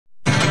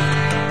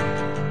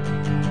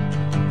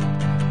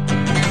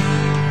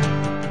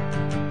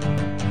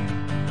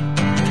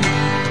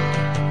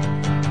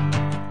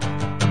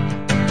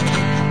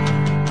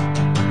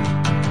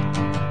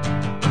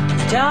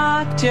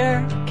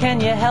Doctor, can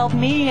you help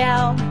me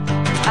out?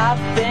 I've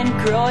been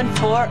growing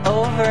for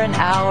over an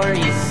hour,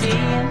 you see.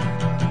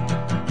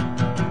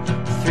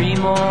 3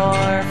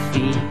 more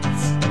feet.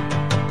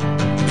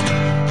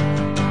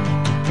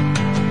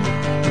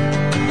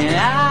 And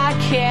I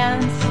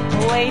can't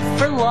wait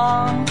for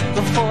long.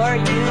 Before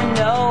you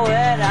know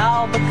it,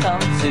 I'll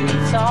become too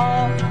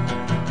tall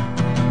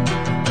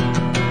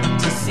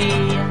to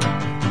see.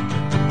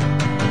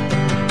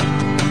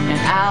 And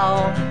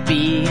I'll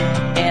be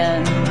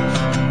in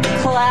the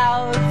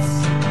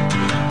clouds,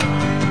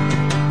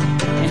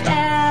 and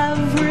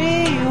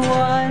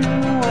everyone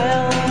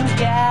will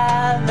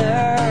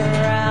gather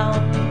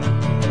around.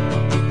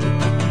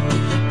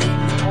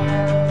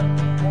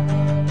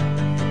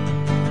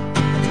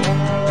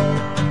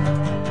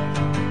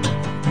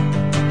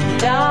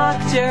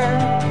 Doctor,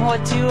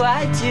 what do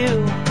I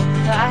do?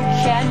 I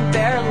can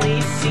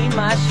barely see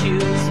my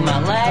shoes. My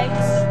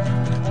legs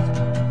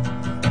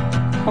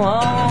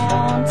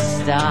won't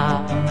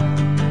stop.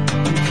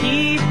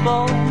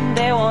 People,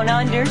 they won't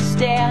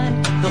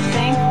understand. They'll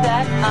think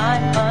that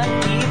I'm an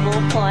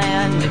evil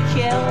plan to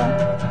kill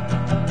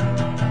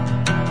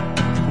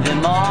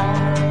them all.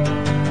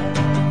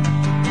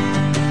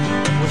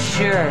 Well,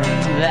 sure,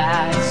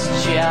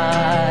 that's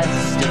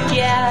just a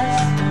guess.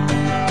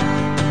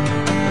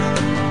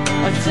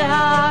 A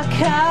doc,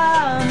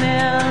 I'm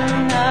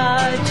in a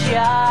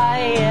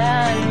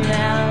giant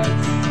mess.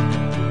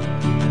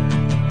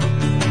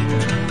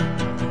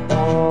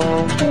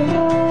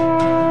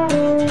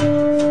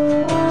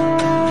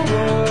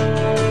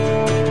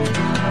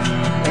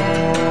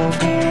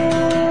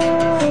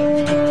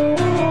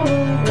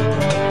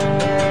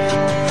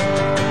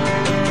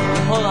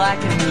 Well, I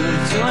can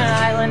move to an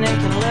island and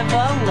can live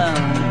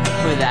alone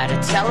without a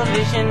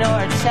television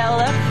or a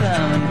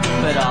telephone.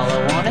 But all I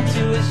wanna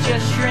do is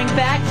just shrink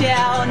back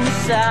down the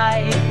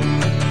side.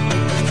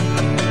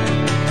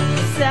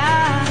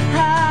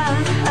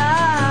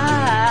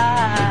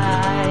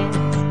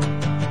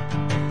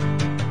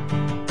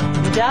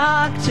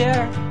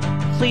 Doctor,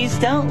 please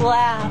don't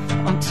laugh.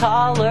 I'm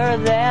taller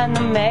than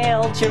the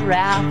male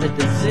giraffe at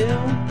the zoo.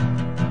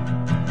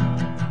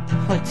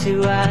 What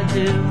do I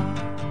do?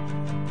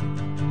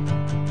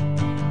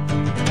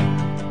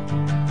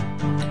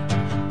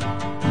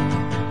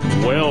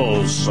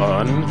 Well,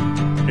 son,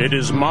 it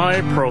is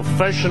my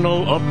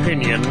professional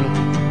opinion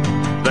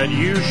that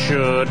you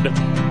should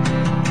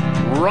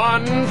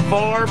run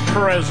for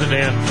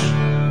president.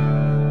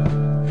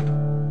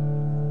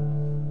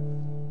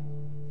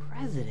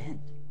 President?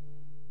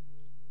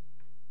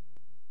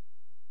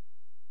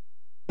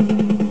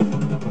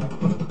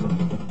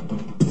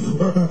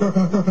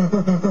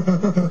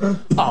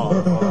 Oh,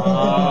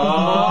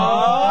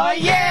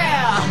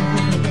 yeah!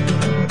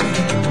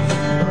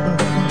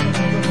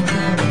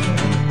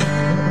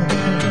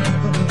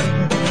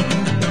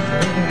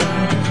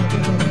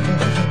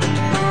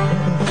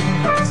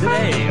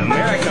 Today,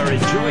 America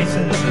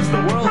rejoices as the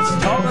world's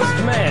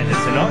tallest man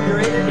is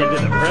inaugurated into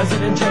the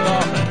presidential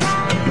office,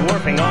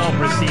 dwarfing all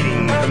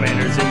preceding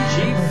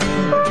commanders-in-chief.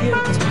 He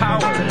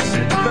towers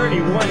at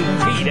 31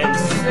 feet and